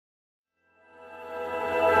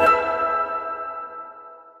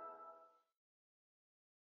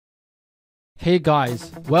Hey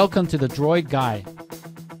guys, welcome to the Droid Guy.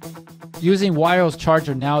 Using wireless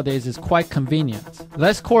charger nowadays is quite convenient.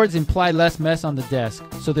 Less cords imply less mess on the desk,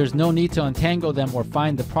 so there's no need to untangle them or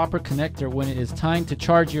find the proper connector when it is time to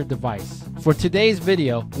charge your device. For today's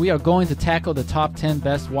video, we are going to tackle the top 10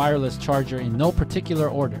 best wireless charger in no particular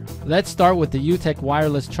order. Let's start with the UTech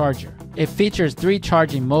wireless charger. It features 3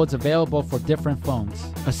 charging modes available for different phones.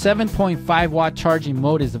 A 7.5 watt charging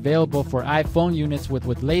mode is available for iPhone units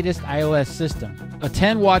with latest iOS system. A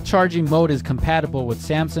 10 watt charging mode is compatible with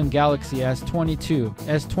Samsung Galaxy S22,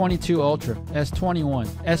 S22 Ultra, S21,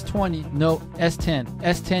 S20, Note, S10,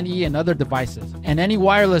 S10e and other devices. And any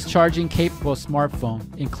wireless charging capable smartphone,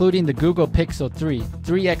 including the Google Pixel 3,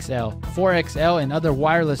 3XL, 4XL and other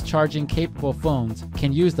wireless charging capable phones,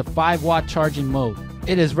 can use the 5 watt charging mode.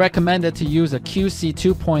 It is recommended to use a QC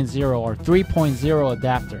 2.0 or 3.0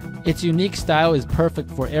 adapter. Its unique style is perfect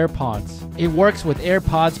for AirPods. It works with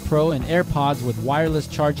AirPods Pro and AirPods with wireless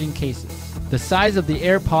charging cases. The size of the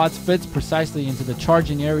AirPods fits precisely into the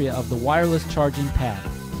charging area of the wireless charging pad.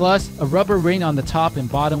 Plus, a rubber ring on the top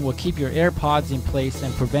and bottom will keep your AirPods in place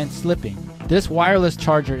and prevent slipping. This wireless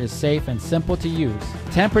charger is safe and simple to use.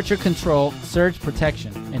 Temperature control, surge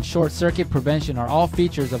protection, and short circuit prevention are all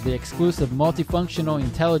features of the exclusive multifunctional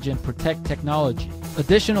Intelligent Protect technology.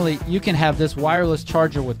 Additionally, you can have this wireless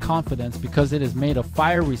charger with confidence because it is made of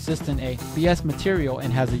fire-resistant ABS material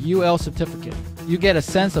and has a UL certificate. You get a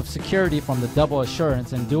sense of security from the double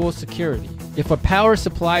assurance and dual security. If a power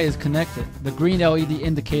supply is connected, the green LED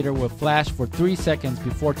indicator will flash for 3 seconds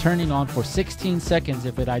before turning on for 16 seconds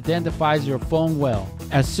if it identifies your phone well.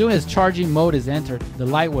 As soon as charging mode is entered, the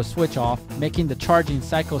light will switch off, making the charging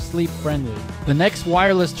cycle sleep-friendly. The next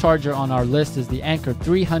wireless charger on our list is the Anker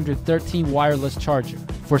 313 wireless charger.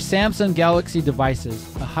 For Samsung Galaxy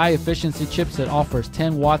devices, a high-efficiency chipset offers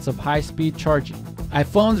 10 watts of high-speed charging.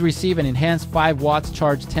 iPhones receive an enhanced 5 watts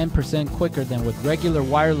charge 10% quicker than with regular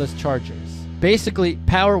wireless chargers. Basically,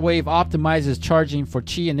 PowerWave optimizes charging for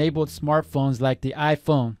Qi-enabled smartphones like the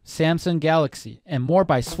iPhone, Samsung Galaxy, and more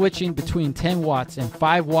by switching between 10 watts and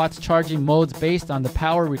 5 watts charging modes based on the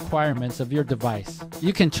power requirements of your device.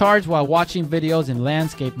 You can charge while watching videos in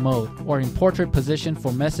landscape mode or in portrait position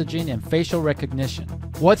for messaging and facial recognition.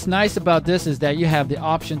 What's nice about this is that you have the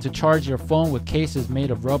option to charge your phone with cases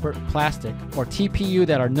made of rubber, plastic, or TPU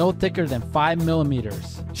that are no thicker than 5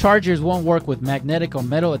 millimeters. Chargers won't work with magnetic or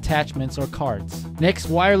metal attachments or cards. Next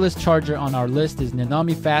wireless charger on our list is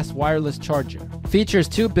Nanami Fast Wireless Charger. Features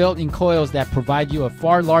 2 built-in coils that provide you a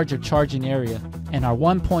far larger charging area and are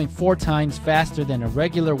 1.4 times faster than a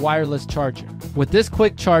regular wireless charger. With this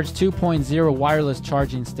Quick Charge 2.0 wireless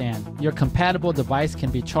charging stand, your compatible device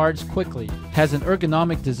can be charged quickly, has an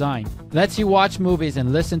ergonomic design, lets you watch movies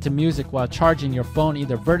and listen to music while charging your phone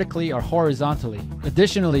either vertically or horizontally.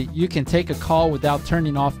 Additionally, you can take a call without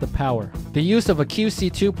turning off the power. The use of a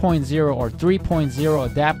QC 2.0 or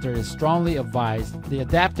 3.0 adapter is strongly advised. The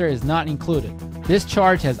adapter is not included. This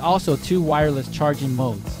charge has also 2 wireless charging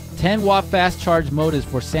modes. 10 watt fast charge mode is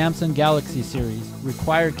for Samsung Galaxy series,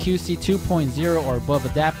 require QC 2.0 or above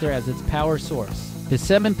adapter as its power source. The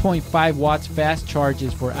 7.5 watts fast charge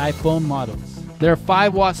is for iPhone models. Their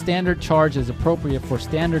 5 watt standard charge is appropriate for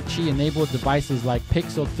standard Qi enabled devices like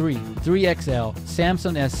Pixel 3, 3XL,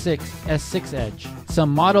 Samsung S6, S6 Edge.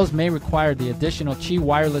 Some models may require the additional Qi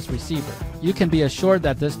wireless receiver. You can be assured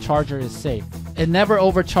that this charger is safe. It never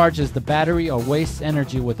overcharges the battery or wastes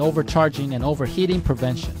energy with overcharging and overheating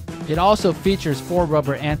prevention. It also features 4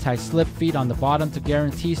 rubber anti-slip feet on the bottom to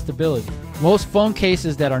guarantee stability. Most phone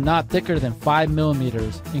cases that are not thicker than 5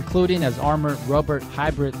 millimeters, including as armor, rubber,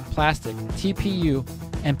 hybrid, plastic, TPU,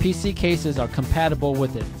 and PC cases are compatible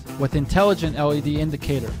with it. With intelligent LED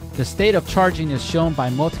indicator, the state of charging is shown by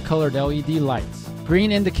multicolored LED lights.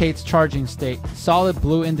 Green indicates charging state, solid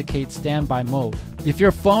blue indicates standby mode. If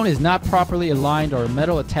your phone is not properly aligned or a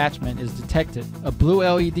metal attachment is detected, a blue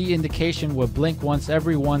LED indication will blink once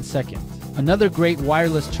every 1 second. Another great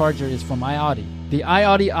wireless charger is from iAudi. The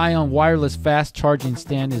iAudi Ion wireless fast charging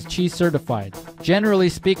stand is Qi certified. Generally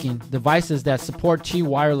speaking, devices that support Qi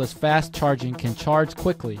wireless fast charging can charge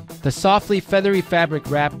quickly. The softly feathery fabric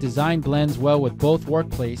wrap design blends well with both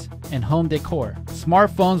workplace and home decor.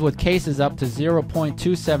 Smartphones with cases up to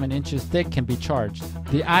 0.27 inches thick can be charged.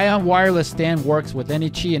 The Ion wireless stand works with any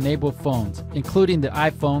Qi-enabled phones, including the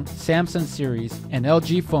iPhone, Samsung series, and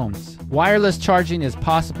LG phones. Wireless charging is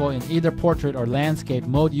possible in either portrait or landscape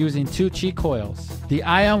mode using 2 Qi coils. The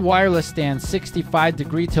Ion wireless stand's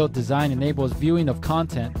 65-degree tilt design enables viewing of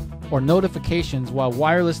content or notifications while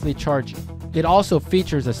wirelessly charging. It also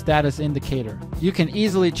features a status indicator. You can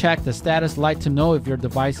easily check the status light to know if your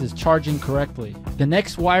device is charging correctly. The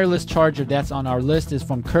next wireless charger that's on our list is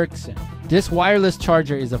from Kirkson. This wireless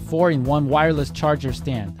charger is a 4-in-1 wireless charger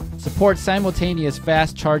stand. Supports simultaneous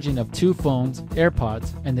fast charging of 2 phones,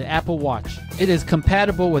 AirPods, and the Apple Watch. It is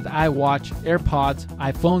compatible with iWatch, AirPods,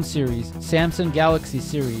 iPhone series, Samsung Galaxy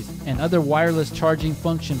series, and other wireless charging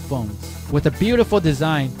function phones. With a beautiful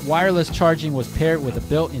design, wireless charging was paired with a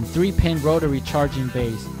built-in 3-pin rotary charging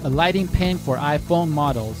base, a lighting pin for iPhone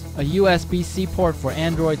models, a USB-C port for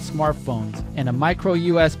Android smartphones, and a micro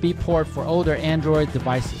USB port for older Android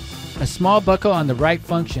devices. A small buckle on the right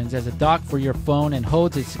functions as a dock for your phone and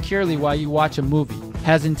holds it securely while you watch a movie.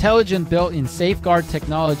 Has intelligent built-in safeguard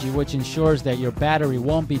technology which ensures that your battery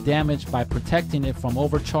won't be damaged by protecting it from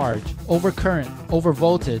overcharge, overcurrent,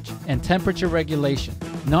 overvoltage, and temperature regulation.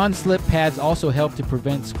 Non-slip pads also help to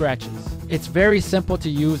prevent scratches. It's very simple to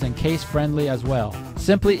use and case-friendly as well.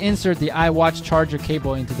 Simply insert the iWatch charger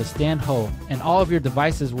cable into the stand hole and all of your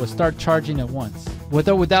devices will start charging at once. With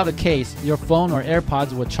or without a case, your phone or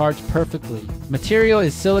AirPods will charge perfectly. Material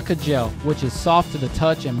is silica gel, which is soft to the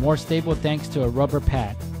touch and more stable thanks to a rubber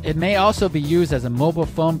pad. It may also be used as a mobile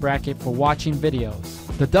phone bracket for watching videos.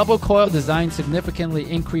 The double coil design significantly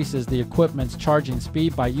increases the equipment's charging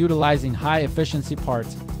speed by utilizing high-efficiency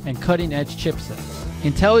parts and cutting-edge chipsets.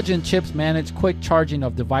 Intelligent chips manage quick charging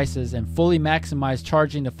of devices and fully maximize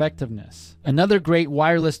charging effectiveness. Another great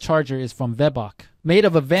wireless charger is from Vebok. Made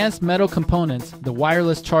of advanced metal components, the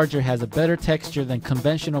wireless charger has a better texture than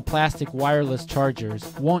conventional plastic wireless chargers,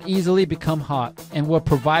 won't easily become hot, and will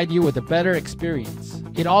provide you with a better experience.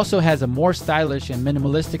 It also has a more stylish and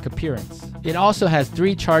minimalistic appearance. It also has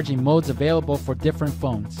 3 charging modes available for different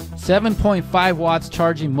phones. 7.5 watts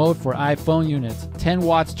charging mode for iPhone units, 10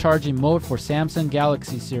 watts charging mode for Samsung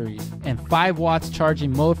Galaxy series, and 5 watts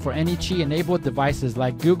charging mode for any Qi-enabled devices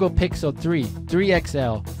like Google Pixel 3,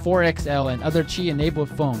 3XL, 4XL, and other Qi-enabled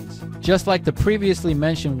phones. Just like the previously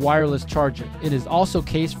mentioned wireless charger, it is also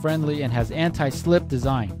case-friendly and has anti-slip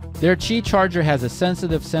design. Their Qi charger has a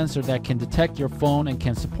sensitive sensor that can detect your phone and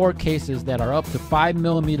can support cases that are up to 5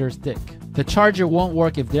 millimeters thick. The charger won't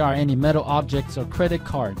work if there are any metal objects or credit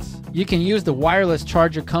cards. You can use the wireless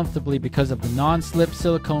charger comfortably because of the non-slip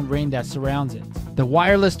silicone ring that surrounds it. The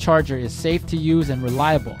wireless charger is safe to use and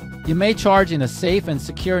reliable. You may charge in a safe and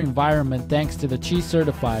secure environment thanks to the Qi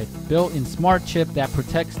certified, built-in smart chip that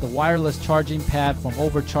protects the wireless charging pad from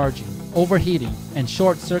overcharging, overheating, and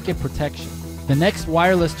short-circuit protection. The next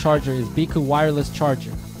wireless charger is Biku wireless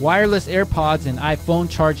charger. Wireless AirPods and iPhone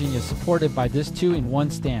charging is supported by this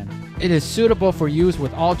 2-in-1 stand. It is suitable for use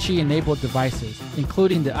with all Qi-enabled devices,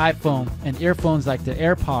 including the iPhone and earphones like the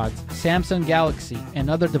AirPods, Samsung Galaxy, and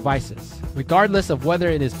other devices. Regardless of whether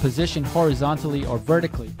it is positioned horizontally or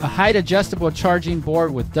vertically, a height-adjustable charging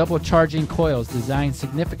board with double charging coils designed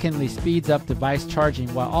significantly speeds up device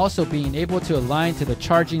charging while also being able to align to the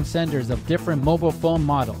charging centers of different mobile phone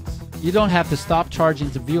models. You don't have to stop charging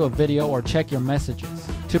to view a video or check your messages.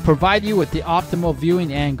 To provide you with the optimal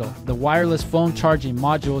viewing angle, the wireless phone charging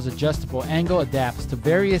module's adjustable angle adapts to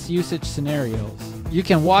various usage scenarios. You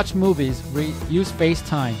can watch movies, read, use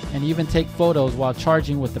FaceTime, and even take photos while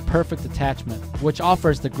charging with the perfect attachment, which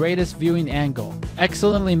offers the greatest viewing angle.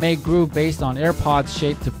 Excellently made groove based on AirPods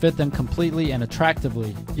shaped to fit them completely and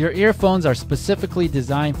attractively. Your earphones are specifically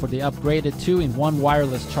designed for the upgraded 2-in-1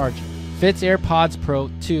 wireless charger. Fits AirPods Pro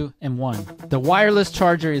 2-in-1. The wireless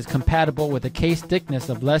charger is compatible with a case thickness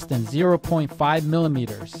of less than 0.5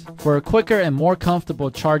 millimeters. For a quicker and more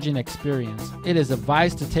comfortable charging experience, it is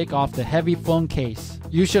advised to take off the heavy phone case.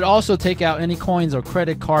 You should also take out any coins or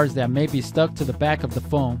credit cards that may be stuck to the back of the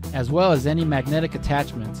phone, as well as any magnetic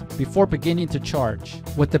attachments, before beginning to charge.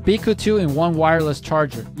 With the Biku 2-in-1 wireless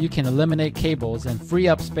charger, you can eliminate cables and free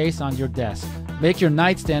up space on your desk. Make your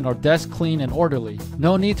nightstand or desk clean and orderly.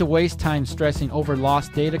 No need to waste time stressing over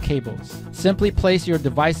lost data cables. Simply place your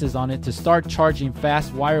devices on it to start charging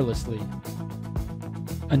fast wirelessly.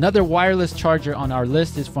 Another wireless charger on our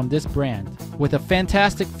list is from this brand. With a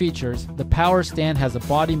fantastic features, the power stand has a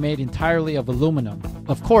body made entirely of aluminum.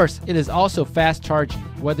 Of course, it is also fast charging,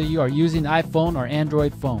 whether you are using iPhone or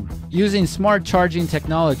Android phone. Using smart charging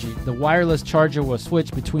technology, the wireless charger will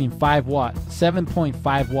switch between 5 watt,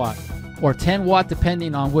 7.5 watt, or 10 watt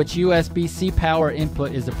depending on which USB-C power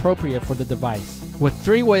input is appropriate for the device. With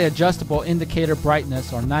 3-way adjustable indicator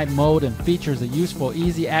brightness or night mode and features a useful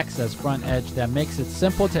easy access front edge that makes it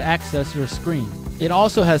simple to access your screen. It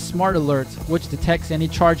also has smart alerts which detects any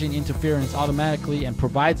charging interference automatically and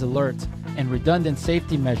provides alerts and redundant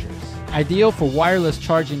safety measures. Ideal for wireless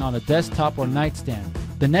charging on a desktop or nightstand.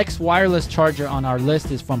 The next wireless charger on our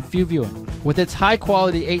list is from Fuvuin. With its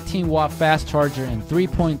high-quality 18-watt fast charger and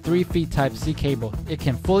 3.3 feet Type-C cable, it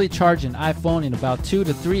can fully charge an iPhone in about 2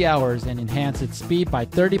 to 3 hours and enhance its speed by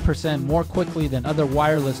 30% more quickly than other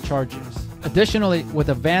wireless chargers. Additionally, with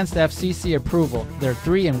advanced FCC approval, their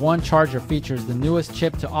 3-in-1 charger features the newest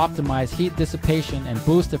chip to optimize heat dissipation and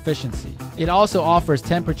boost efficiency. It also offers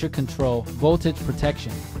temperature control, voltage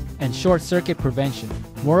protection, and short-circuit prevention.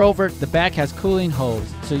 Moreover, the back has cooling hose,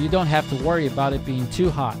 so you don't have to worry about it being too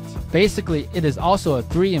hot. Basically, it is also a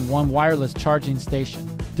 3-in-1 wireless charging station.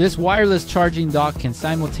 This wireless charging dock can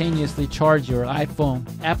simultaneously charge your iPhone,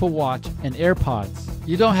 Apple Watch, and AirPods.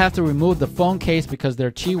 You don't have to remove the phone case because their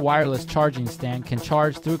Qi wireless charging stand can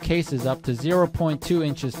charge through cases up to 0.2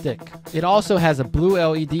 inches thick. It also has a blue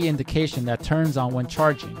LED indication that turns on when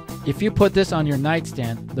charging. If you put this on your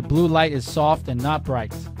nightstand, the blue light is soft and not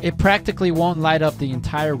bright. It practically won't light up the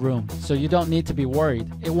entire room, so you don't need to be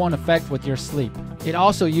worried. It won't affect with your sleep. It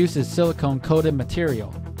also uses silicone-coated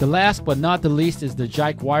material. The last but not the least is the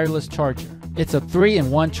TheDroidGuy wireless charger. It's a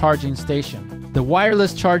 3-in-1 charging station. The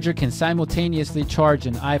wireless charger can simultaneously charge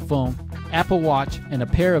an iPhone, Apple Watch, and a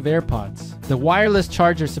pair of AirPods. The wireless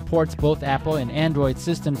charger supports both Apple and Android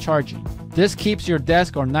system charging. This keeps your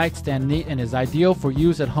desk or nightstand neat and is ideal for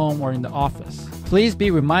use at home or in the office. Please be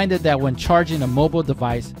reminded that when charging a mobile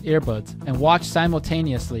device, earbuds, and watch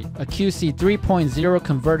simultaneously, a QC 3.0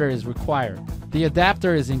 converter is required. The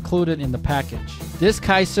adapter is included in the package. This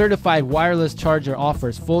Qi certified wireless charger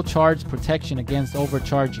offers full charge protection against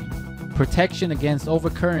overcharging, protection against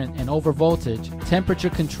overcurrent and overvoltage, temperature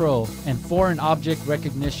control, and foreign object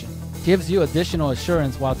recognition. Gives you additional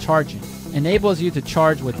assurance while charging. Enables you to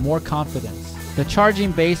charge with more confidence. The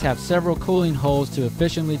charging base have several cooling holes to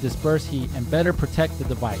efficiently disperse heat and better protect the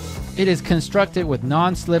device. It is constructed with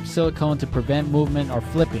non-slip silicone to prevent movement or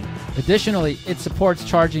flipping. Additionally, it supports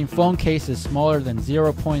charging phone cases smaller than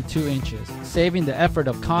 0.2 inches, saving the effort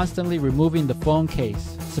of constantly removing the phone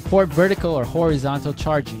case. Support vertical or horizontal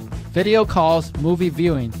charging. Video calls, movie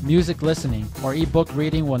viewing, music listening, or e-book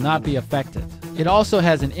reading will not be affected. It also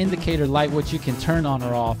has an indicator light which you can turn on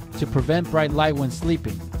or off to prevent bright light when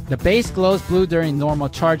sleeping. The base glows blue during normal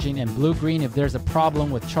charging and blue-green if there's a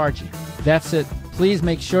problem with charging. That's it. Please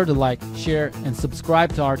make sure to like, share, and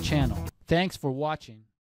subscribe to our channel. Thanks for watching.